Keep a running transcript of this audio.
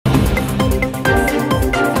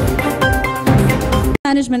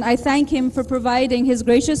management, I thank him for providing his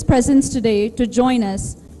gracious presence today to join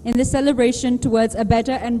us in this celebration towards a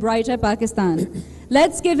better and brighter Pakistan.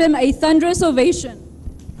 Let's give him a thunderous ovation.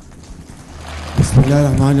 بسم اللہ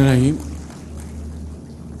الرحمن الرحیم.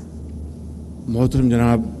 محترم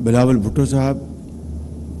جناب بلاول بھٹو صاحب،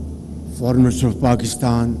 foreign minister of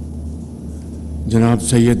Pakistan, جناب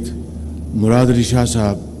سید مراد علی شاہ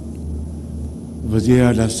صاحب، وزیر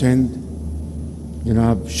اعلیٰ سندھ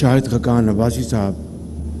جناب شاہد خاقان عباسی صاحب،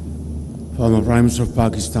 former Prime Minister of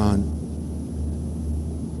Pakistan,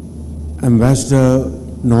 Ambassador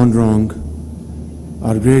Non Wrong,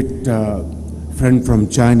 our great friend from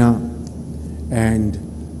China, and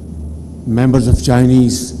members of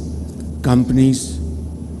Chinese companies,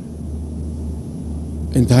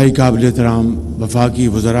 انتہائی قابل احترام وفاقی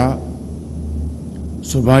وزرا،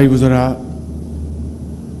 صوبائی وزرا،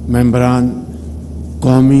 ممبران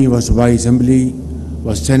قومی و صوبائی اسمبلی و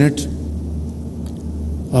سینٹ،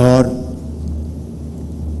 اور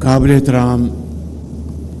قابل احترام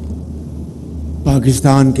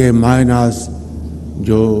پاکستان کے ماۂن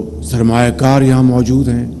جو سرمایہ کار یہاں موجود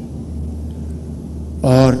ہیں،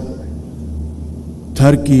 اور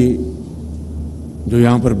تھر کی جو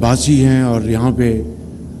یہاں پر باسی ہیں اور یہاں پہ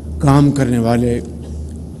کام کرنے والے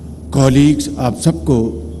کولیگز، آپ سب کو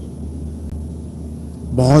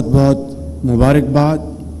بہت بہت مبارکباد.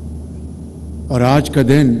 اور آج کا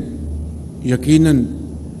دن یقیناً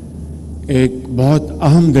ایک بہت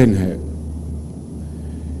اہم دن ہے،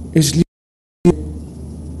 اس لیے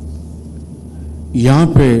یہاں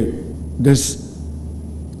پہ دس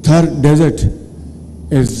تھر desert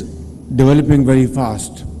is developing very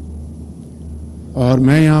fast, اور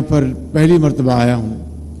میں یہاں پر پہلی مرتبہ آیا ہوں،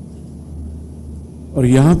 اور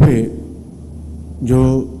یہاں پہ جو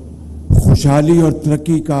خوشحالی اور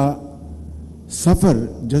ترقی کا سفر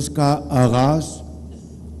جس کا آغاز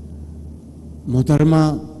محترمہ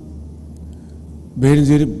بے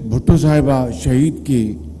نظیر بھٹو صاحبہ شہید کی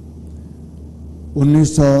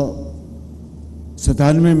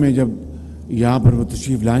 1997 میں جب یہاں پر وہ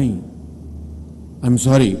تشریف لائیں،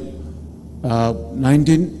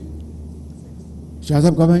 شاہ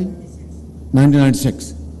صاحب کب آئیں؟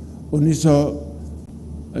 1996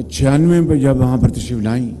 1996 میں جب وہاں پر تشریف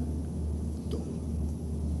لائیں، تو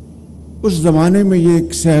اس زمانے میں یہ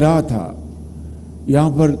ایک صحرا تھا. یہاں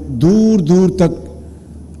پر دور دور تک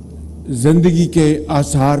زندگی کے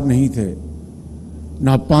آثار نہیں تھے،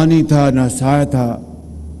 نہ پانی تھا، نہ سایہ تھا،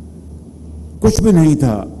 کچھ بھی نہیں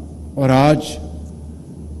تھا. اور آج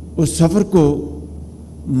اس سفر کو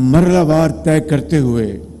مرحلہ وار طے کرتے ہوئے،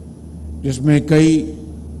 جس میں کئی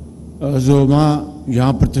زعماء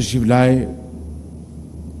یہاں پر تشریف لائے،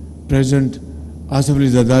 پریزیڈنٹ آصف علی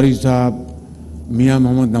زرداری صاحب، میاں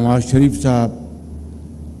محمد نواز شریف صاحب،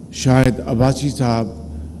 شاہد عباسی صاحب،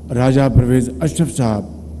 راجہ پرویز اشرف صاحب،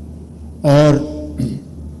 اور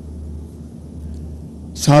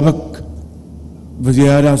سابق وزیر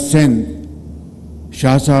اعلیٰ سندھ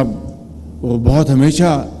شاہ صاحب، وہ بہت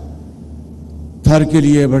ہمیشہ تھر کے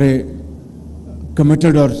لیے بڑے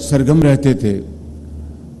کمیٹڈ اور سرگرم رہتے تھے.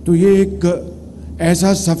 تو یہ ایک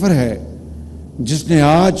ایسا سفر ہے جس نے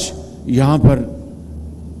آج یہاں پر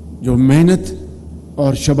جو محنت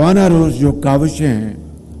اور شبانہ روز جو کاوشیں ہیں،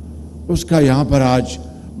 اس کا یہاں پر آج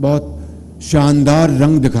بہت شاندار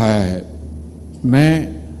رنگ دکھایا ہے. میں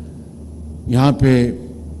یہاں پہ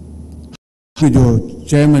جو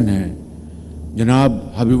چیئرمین ہیں جناب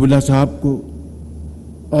حبیب اللہ صاحب کو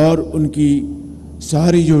اور ان کی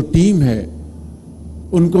ساری جو ٹیم ہے،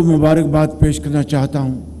 ان کو مبارکباد پیش کرنا چاہتا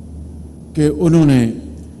ہوں کہ انہوں نے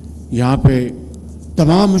یہاں پہ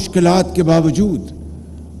تمام مشکلات کے باوجود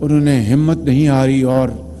انہوں نے ہمت نہیں ہاری، اور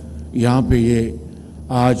یہاں پہ یہ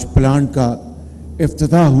آج پلانٹ کا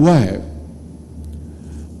افتتاح ہوا ہے.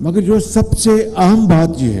 مگر جو سب سے اہم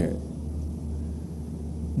بات یہ ہے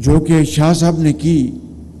جو کہ شاہ صاحب نے کی،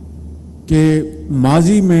 کہ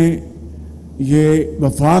ماضی میں یہ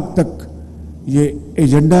وفاق تک یہ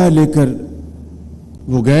ایجنڈا لے کر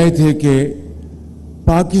وہ گئے تھے کہ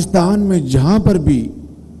پاکستان میں جہاں پر بھی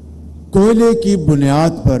کوئلے کی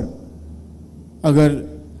بنیاد پر اگر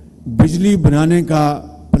بجلی بنانے کا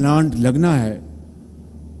پلانٹ لگنا ہے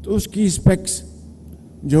تو اس کی اسپیکس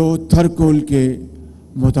جو تھرکول کے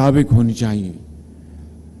مطابق ہونی چاہیے.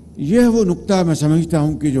 یہ وہ نقطہ میں سمجھتا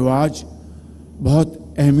ہوں کہ جو آج بہت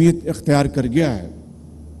اہمیت اختیار کر گیا ہے.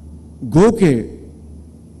 گو کہ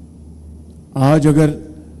آج اگر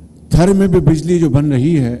تھر میں بھی بجلی جو بن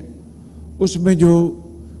رہی ہے، اس میں جو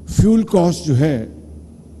فیول کاسٹ جو ہے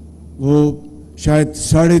وہ شاید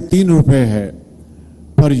 3.5 روپے ہے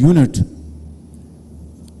پر یونٹ،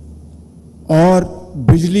 اور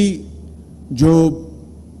بجلی جو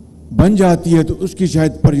بن جاتی ہے تو اس کی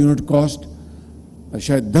شاید پر یونٹ کاسٹ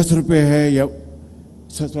شاید 10 روپے ہے یا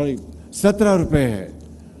 17 روپے ہے.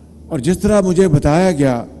 اور جس طرح مجھے بتایا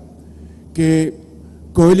گیا کہ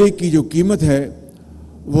کوئلے کی جو قیمت ہے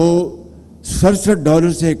وہ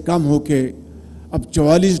 $67 سے کم ہو کے اب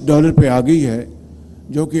 $44 پہ آ گئی ہے،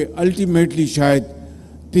 جو کہ الٹیمیٹلی شاید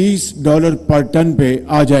 $30 پر ٹن پہ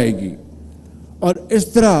آ جائے گی. اور اس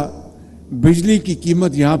طرح بجلی کی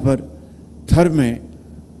قیمت یہاں پر تھر میں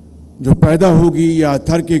جو پیدا ہوگی یا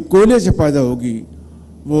تھر کے کوئلے سے پیدا ہوگی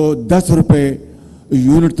وہ 10 روپے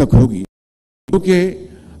یونٹ تک ہوگی، کیونکہ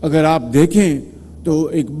اگر آپ دیکھیں تو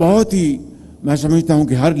ایک بہت ہی، میں سمجھتا ہوں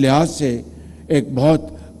کہ ہر لحاظ سے ایک بہت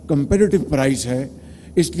کمپیٹیٹو پرائس ہے،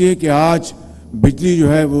 اس لیے کہ آج بجلی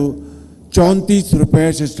جو ہے وہ 34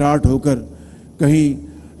 روپے سے سٹارٹ ہو کر کہیں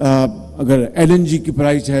اگر LNG کی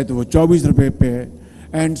پرائس ہے تو وہ 24 روپے پہ ہے،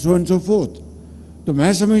 اینڈ سو فورتھ. تو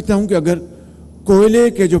میں سمجھتا ہوں کہ اگر کوئلے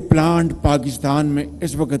کے جو پلانٹ پاکستان میں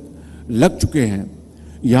اس وقت لگ چکے ہیں،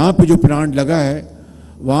 یہاں پہ جو پلانٹ لگا ہے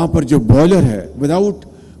وہاں پر جو بوائلر ہے، وداؤٹ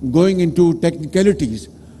گوئنگ انٹو ٹیکنیکلٹیز،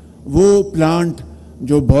 وہ پلانٹ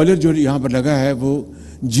جو بوائلر جو یہاں پر لگا ہے وہ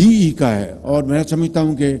GE کا ہے، اور میں سمجھتا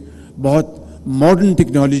ہوں کہ بہت ماڈرن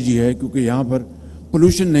ٹیکنالوجی ہے، کیونکہ یہاں پر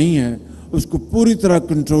پولوشن نہیں ہے، اس کو پوری طرح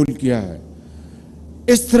کنٹرول کیا ہے.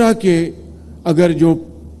 اس طرح کے اگر جو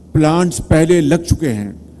پلانٹس پہلے لگ چکے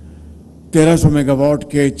ہیں 1300 میگا واٹ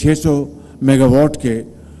کے، 600 میگا واٹ کے،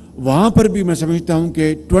 وہاں پر بھی میں سمجھتا ہوں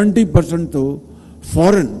کہ 20% تو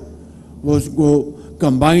فوراً وہ اس کو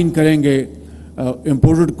کمبائن کریں گے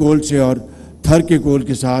امپورٹڈ کول سے اور تھر کے کول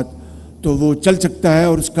کے ساتھ، تو وہ چل سکتا ہے.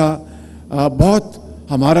 اور اس کا بہت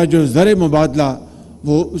ہمارا جو زر مبادلہ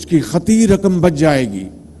وہ اس کی خطیر رقم بچ جائے گی.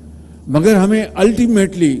 مگر ہمیں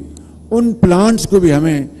الٹیمیٹلی ان پلانٹس کو بھی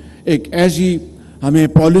ہمیں ایک ایسی ہمیں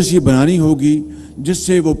پالیسی بنانی ہوگی جس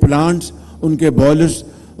سے وہ پلانٹس، ان کے بوائلرس،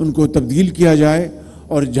 ان کو تبدیل کیا جائے،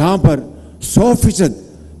 اور جہاں پر 100%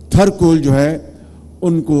 تھر کول جو ہے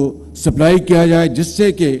ان کو سپلائی کیا جائے، جس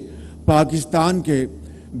سے کہ پاکستان کے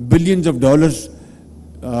بلینز آف ڈالرز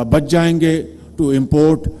بچ جائیں گے to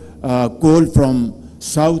import cool from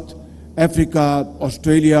South Africa,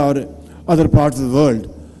 Australia اور other parts of the world.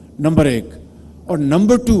 Number 1. اور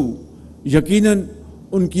نمبر 2، یقیناً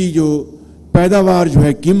ان کی جو پیداوار جو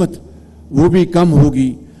ہے قیمت وہ بھی کم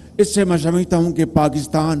ہوگی. اس سے میں سمجھتا ہوں کہ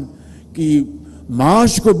پاکستان کی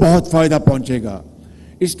معاش کو بہت فائدہ پہنچے گا.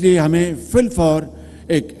 اس لیے ہمیں فی الفور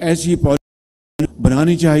ایک ایسی پالیسی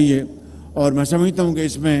بنانی چاہیے، اور میں سمجھتا ہوں کہ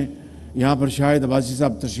اس میں یہاں پر شاید عباسی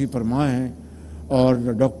صاحب تشریف فرما ہیں، اور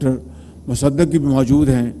ڈاکٹر مصدق بھی موجود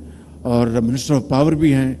ہیں، اور منسٹر آف پاور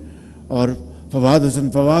بھی ہیں، اور فواد حسن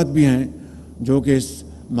فواد بھی ہیں جو کہ اس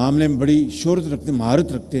معاملے میں بڑی شہرت رکھتے،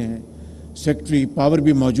 مہارت رکھتے ہیں. سیکرٹری پاور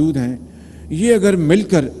بھی موجود ہیں. یہ اگر مل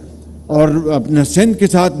کر اور اپنا سندھ کے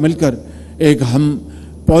ساتھ مل کر ایک ہم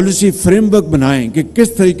پالیسی فریم ورک بنائیں کہ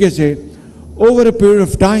کس طریقے سے over a period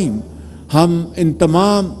of time ہم ان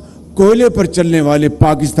تمام کوئلے پر چلنے والے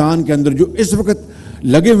پاکستان کے اندر جو اس وقت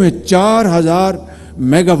لگے ہوئے 4000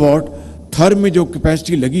 میگا واٹ تھر میں جو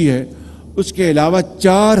کیپیسٹی لگی ہے، اس کے علاوہ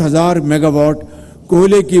 4000 میگا واٹ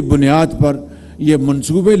کوئلے کی بنیاد پر یہ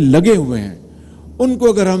منصوبے لگے ہوئے ہیں. ان کو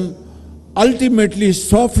اگر ہم الٹیمیٹلی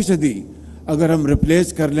 100% اگر ہم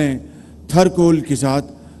ریپلیس کر لیں تھر کول کے ساتھ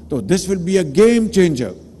تو دس will be a game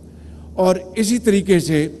changer. اور اسی طریقے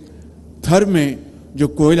سے تھر میں جو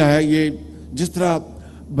کوئلہ ہے، یہ جس طرح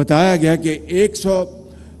بتایا گیا کہ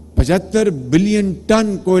 175 بلین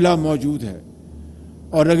ٹن کوئلہ موجود ہے،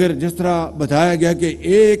 اور اگر جس طرح بتایا گیا کہ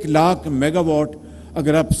 1 لاکھ میگا واٹ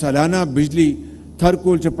اگر آپ سالانہ بجلی تھر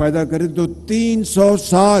کول سے پیدا کریں تو 300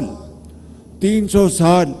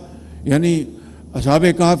 سال یعنی اصحاب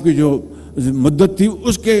کہف کی جو مدت تھی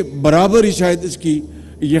اس کے برابر ہی شاید اس کی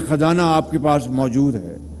یہ خزانہ آپ کے پاس موجود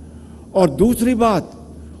ہے. اور دوسری بات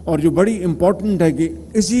اور جو بڑی امپورٹنٹ ہے کہ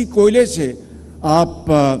اسی کوئلے سے آپ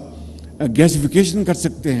گیسیفیکیشن کر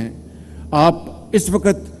سکتے ہیں. آپ اس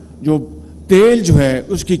وقت جو تیل جو ہے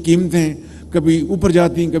اس کی قیمتیں کبھی اوپر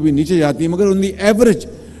جاتی ہیں کبھی نیچے جاتی ہیں، مگر ان دی ایوریج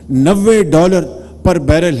 $90 پر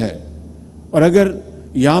بیرل ہے. اور اگر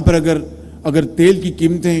یہاں پر اگر تیل کی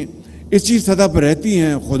قیمتیں اسی سطح پر رہتی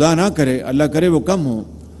ہیں، خدا نہ کرے اللہ کرے وہ کم ہوں،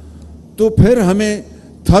 تو پھر ہمیں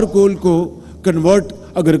تھر کول کو کنورٹ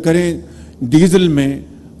اگر کریں ڈیزل میں،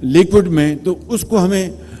 لیکوڈ میں، تو اس کو ہمیں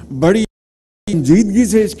بڑی سنجیدگی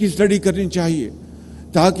سے اس کی اسٹڈی کرنی چاہیے،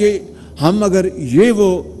 تاکہ ہم اگر یہ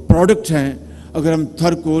وہ پروڈکٹس ہیں اگر ہم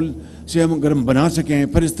تھر کول سے اگر ہم بنا سکیں،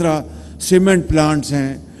 پھر اس طرح سیمنٹ پلانٹس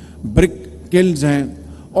ہیں، برک کلز ہیں،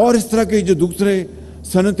 اور اس طرح کے جو دوسرے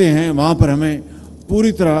صنعتیں ہیں، وہاں پر ہمیں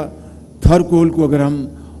پوری طرح تھر کول کو اگر ہم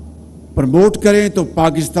پروموٹ کریں تو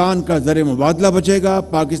پاکستان کا زر مبادلہ بچے گا،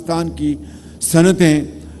 پاکستان کی صنعتیں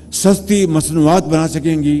سستی مصنوعات بنا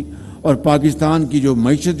سکیں گی، اور پاکستان کی جو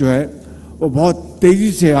معیشت جو ہے وہ بہت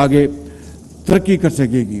تیزی سے آگے ترقی کر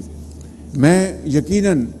سکے گی۔ میں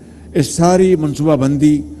یقیناً اس ساری منصوبہ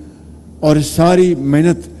بندی اور اس ساری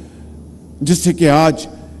محنت جس سے کہ آج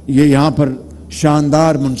یہ یہاں پر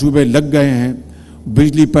شاندار منصوبے لگ گئے ہیں،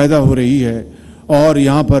 بجلی پیدا ہو رہی ہے اور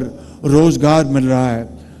یہاں پر روزگار مل رہا ہے،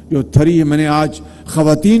 جو میں نے آج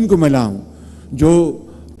خواتین کو ملا ہوں جو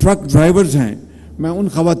ٹرک ڈرائیورز ہیں، میں ان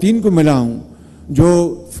خواتین کو ملا ہوں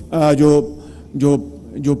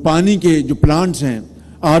جو پانی کے جو پلانٹس ہیں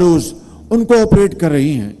آروز ان کو آپریٹ کر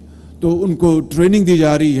رہی ہیں، تو ان کو ٹریننگ دی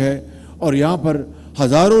جا رہی ہے اور یہاں پر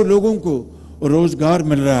ہزاروں لوگوں کو روزگار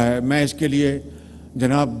مل رہا ہے۔ میں اس کے لیے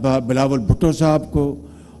جناب بلاول بھٹو صاحب کو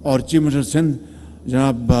اور چیف منسٹر سندھ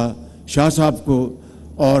جناب شاہ صاحب کو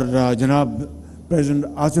اور جناب پریزیڈنٹ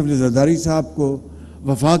آصف علی زرداری صاحب کو،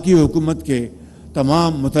 وفاقی حکومت کے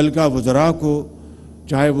تمام متعلقہ وزراء کو،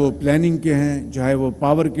 چاہے وہ پلاننگ کے ہیں، چاہے وہ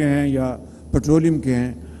پاور کے ہیں یا پیٹرولیم کے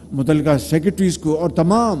ہیں، متعلقہ سیکرٹریز کو، اور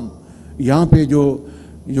تمام یہاں پہ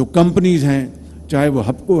جو کمپنیز ہیں، چاہے وہ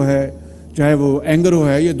ہپکو ہے، چاہے وہ اینگرو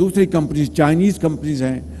ہے یا دوسری کمپنیز چائنیز کمپنیز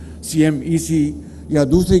ہیں، CMEC یا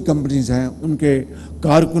دوسری کمپنیز ہیں، ان کے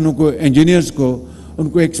کارکنوں کو، انجینئرز کو، ان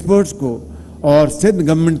کو ایکسپرٹس کو، اور سندھ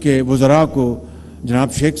گورنمنٹ کے وزراء کو،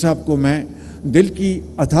 جناب شیخ صاحب کو میں دل کی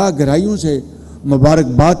اتھاہ گہرائیوں سے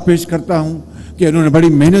مبارکباد پیش کرتا ہوں کہ انہوں نے بڑی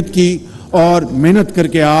محنت کی اور محنت کر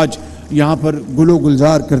کے آج یہاں پر گل و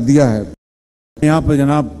گلزار کر دیا ہے۔ یہاں پر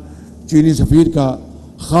جناب چینی سفیر کا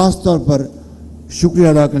خاص طور پر شکریہ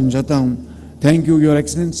ادا کرنا چاہتا ہوں۔ Thank you your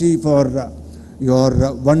excellency for your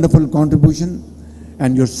wonderful contribution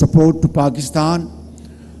and your support to Pakistan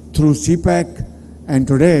through CPEC، and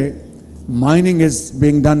today mining is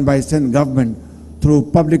being done by Sindh government through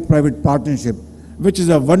public-private partnership, which is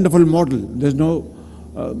a wonderful model. There's no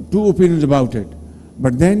two opinions about it.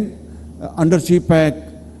 But then under CPEC,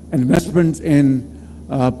 investments in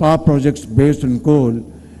power projects based on coal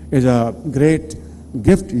is a great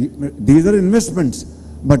gift. These are investments,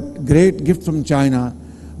 but great gift from China.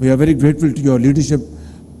 We are very grateful to your leadership,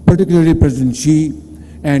 particularly President Xi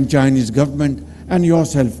and Chinese government and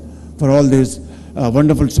yourself for all this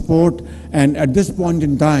wonderful support. And at this point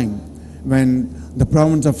in time, when the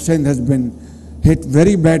province of Sindh has been hit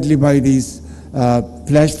very badly by these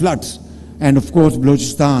flash floods, and of course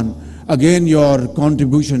Balochistan, again your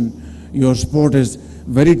contribution, your support is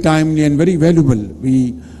very timely and very valuable.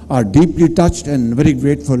 We are deeply touched and very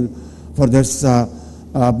grateful for this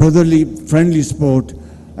brotherly, friendly support,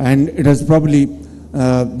 and it is probably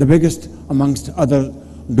the biggest amongst other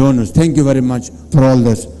donors. Thank you very much for all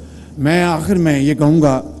this. میں آخر میں یہ کہوں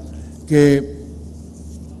گا کہ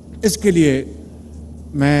اس کے لیے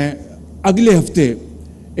میں اگلے ہفتے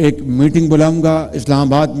ایک میٹنگ بلاؤں گا اسلام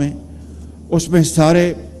آباد میں، اس میں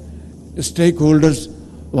سارے اسٹیک ہولڈرز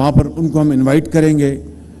وہاں پر ان کو ہم انوائٹ کریں گے،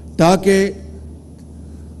 تاکہ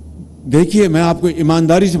دیکھیے میں آپ کو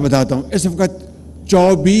ایمانداری سے بتاتا ہوں، اس وقت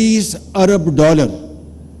 24 ارب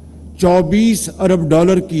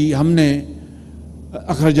ڈالر کی ہم نے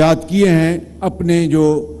اخراجات کیے ہیں اپنے جو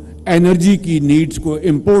انرجی کی نیڈز کو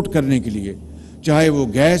امپورٹ کرنے کے لیے، چاہے وہ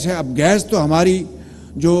گیس ہے۔ اب گیس تو ہماری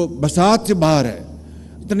جو بساط سے باہر ہے،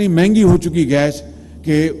 اتنی مہنگی ہو چکی گیس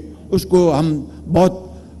کہ اس کو ہم بہت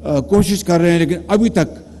کوشش کر رہے ہیں، لیکن ابھی تک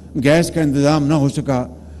گیس کا انتظام نہ ہو سکا۔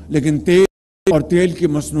 لیکن تیل اور تیل کی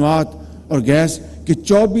مصنوعات اور گیس کے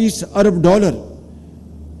 24 ارب ڈالر،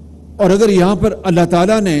 اور اگر یہاں پر اللہ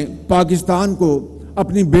تعالیٰ نے پاکستان کو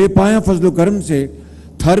اپنی بے پایہ فضل و کرم سے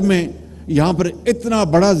تھر میں یہاں پر اتنا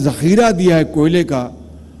بڑا ذخیرہ دیا ہے کوئلے کا،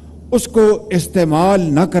 اس کو استعمال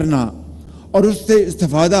نہ کرنا اور اس سے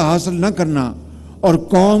استفادہ حاصل نہ کرنا اور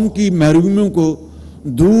قوم کی محرومیوں کو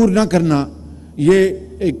دور نہ کرنا، یہ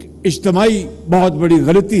ایک اجتماعی بہت بڑی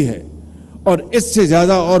غلطی ہے، اور اس سے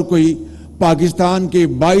زیادہ اور کوئی پاکستان کے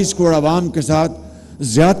 22 کروڑ عوام کے ساتھ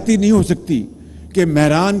زیادتی نہیں ہو سکتی کہ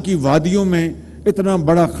مہران کی وادیوں میں اتنا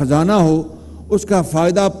بڑا خزانہ ہو، اس کا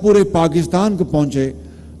فائدہ پورے پاکستان کو پہنچے۔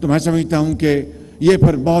 تو میں سمجھتا ہوں کہ یہ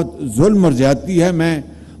پر بہت ظلم اور زیادتی ہے، میں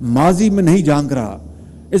ماضی میں نہیں جھانک رہا۔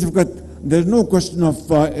 اس وقت there is no question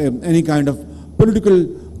of any kind of political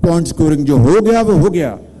point scoring، جو ہو گیا وہ ہو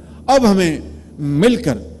گیا۔ اب ہمیں مل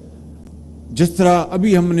کر، جس طرح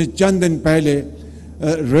ابھی ہم نے چند دن پہلے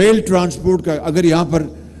ریل ٹرانسپورٹ کا، اگر یہاں پر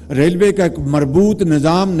ریلوے کا ایک مربوط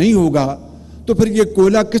نظام نہیں ہوگا تو پھر یہ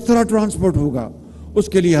کوئلہ کس طرح ٹرانسپورٹ ہوگا؟ اس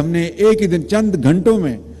کے لیے ہم نے ایک ہی دن چند گھنٹوں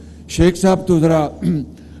میں، شیخ صاحب تو ذرا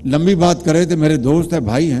لمبی بات کر رہے تھے، میرے دوست ہیں،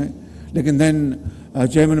 بھائی ہیں، لیکن دین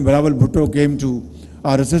chairman Bilawal Bhutto came to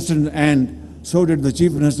our assistance, and so did the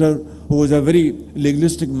chief minister who is a very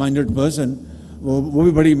legalistic minded person, وہ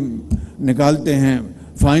بھی بڑی نکالتے ہیں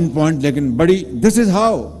فائن پوائنٹ, لیکن بڑی this is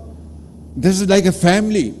how, this is like a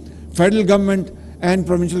family. Federal government and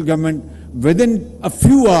provincial government within a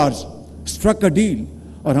few hours struck a deal,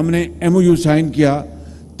 اور ہم نے MOU سائن کیا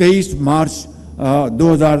 23 مارچ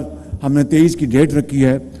 2000 ہم نے 23 کی ڈیٹ رکھی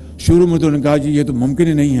ہے. شروع میں تو انہوں نے کہا جی یہ تو ممکن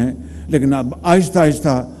ہی نہیں ہے, لیکن اب آہستہ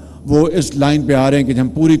آہستہ وہ اس لائن پہ آ رہے ہیں کہ ہم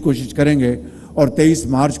پوری کوشش کریں گے, اور 23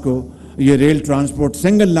 مارچ کو یہ rail transport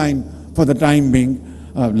single line for the time being,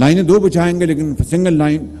 لائنیں 2 بچھائیں گے لیکن single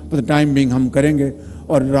line for the time being ہم کریں گے,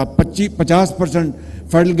 اور 50%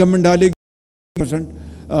 فیڈرل گورنمنٹ ڈالے گی,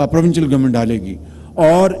 50% پروونشل گورنمنٹ ڈالے گی.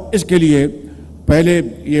 اور اس کے لیے پہلے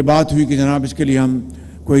یہ بات ہوئی کہ جناب اس کے لیے ہم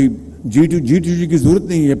کوئی جی ٹو جی کی ضرورت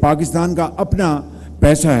نہیں ہے, پاکستان کا اپنا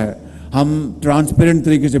پیسہ ہے, ہم ٹرانسپیرنٹ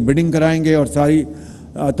طریقے سے بڈنگ کرائیں گے اور ساری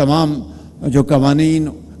تمام جو قوانین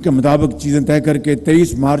کے مطابق چیزیں طے کر کے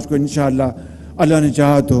 23 مارچ کو انشاءاللہ اللہ نے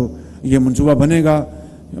چاہا تو یہ منصوبہ بنے گا.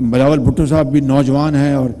 بلاول بھٹو صاحب بھی نوجوان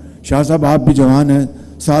ہیں اور شاہ صاحب آپ بھی جوان ہیں,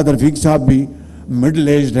 سعد رفیق صاحب بھی مڈل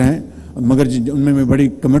ایجڈ ہیں, مگر ان میں بھی بڑی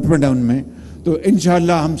کمٹمنٹ ہے ان میں. تو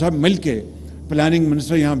انشاءاللہ ہم سب مل کے, پلاننگ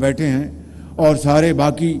منسٹر یہاں بیٹھے ہیں اور سارے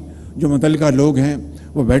باقی جو متعلقہ لوگ ہیں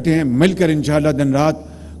وہ بیٹھے ہیں, مل کر انشاءاللہ دن رات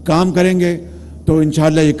کام کریں گے تو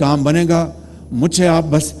انشاءاللہ یہ کام بنے گا. مجھ سے آپ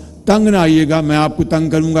بس تنگ نہ آئیے گا, میں آپ کو تنگ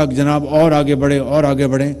کروں گا کہ جناب اور آگے بڑھیں اور آگے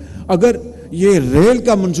بڑھیں. اگر یہ ریل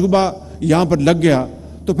کا منصوبہ یہاں پر لگ گیا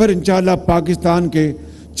تو پھر انشاءاللہ پاکستان کے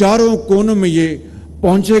چاروں کونوں میں یہ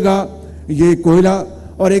پہنچے گا یہ کوئلہ,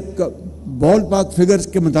 اور ایک بال پاک فگرز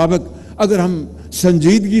کے مطابق اگر ہم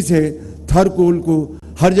سنجیدگی سے تھرکول کو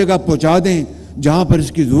ہر جگہ پہنچا دیں جہاں پر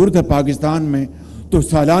اس کی ضرورت ہے پاکستان میں, تو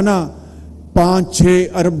سالانہ 5-6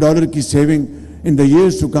 ارب ڈالر کی saving in the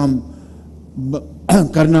years to come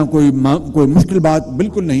کرنا کوئی مشکل بات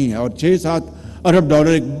بالکل نہیں ہے. اور 6-7 ارب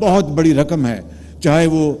ڈالر ایک بہت بڑی رقم ہے, چاہے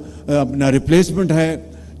وہ اپنا ریپلیسمنٹ ہے,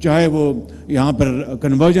 چاہے وہ یہاں پر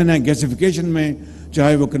کنورژن ہے گیسیفیکیشن میں,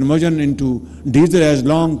 چاہے وہ conversion into diesel as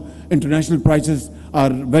long international prices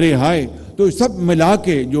are very high. تو سب ملا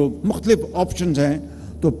کے جو مختلف آپشنز ہیں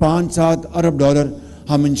تو 5-7 ارب ڈالر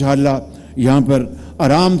ہم انشاءاللہ یہاں پر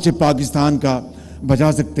آرام سے پاکستان کا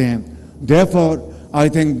بچا سکتے ہیں. Therefore, I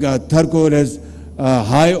think Thar coal is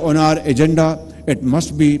high on our agenda. It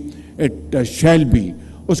must be, it shall be.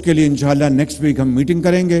 اس کے لیے انشاءاللہ نیکسٹ ویک ہم میٹنگ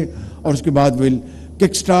کریں گے اور اس کے بعد ول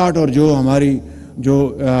کک سٹارٹ, اور جو ہماری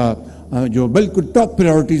جو بالکل ٹاپ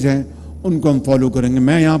پریورٹیز ہیں ان کو ہم فالو کریں گے.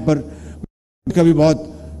 میں یہاں پر کا بھی بہت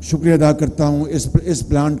شکریہ ادا کرتا ہوں. اس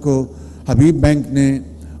پلانٹ کو حبیب بینک نے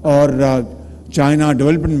اور چائنا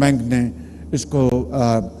ڈیولپمنٹ بینک نے اس کو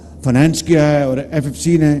فنانس کیا ہے, اور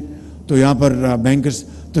FFC نے, تو یہاں پر بینکرز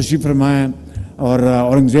تشریف فرمائے ہیں اور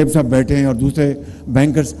اورنگزیب صاحب بیٹھے ہیں اور دوسرے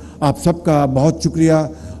بینکرز, آپ سب کا بہت شکریہ.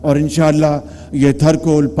 اور انشاءاللہ یہ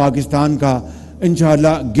تھرکول پاکستان کا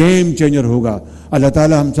انشاءاللہ گیم چینجر ہوگا. اللہ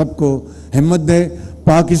تعالی ہم سب کو ہمت دے.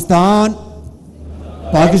 پاکستان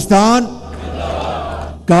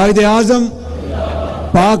قائد اعظم,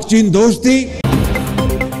 پاک چین دوستی.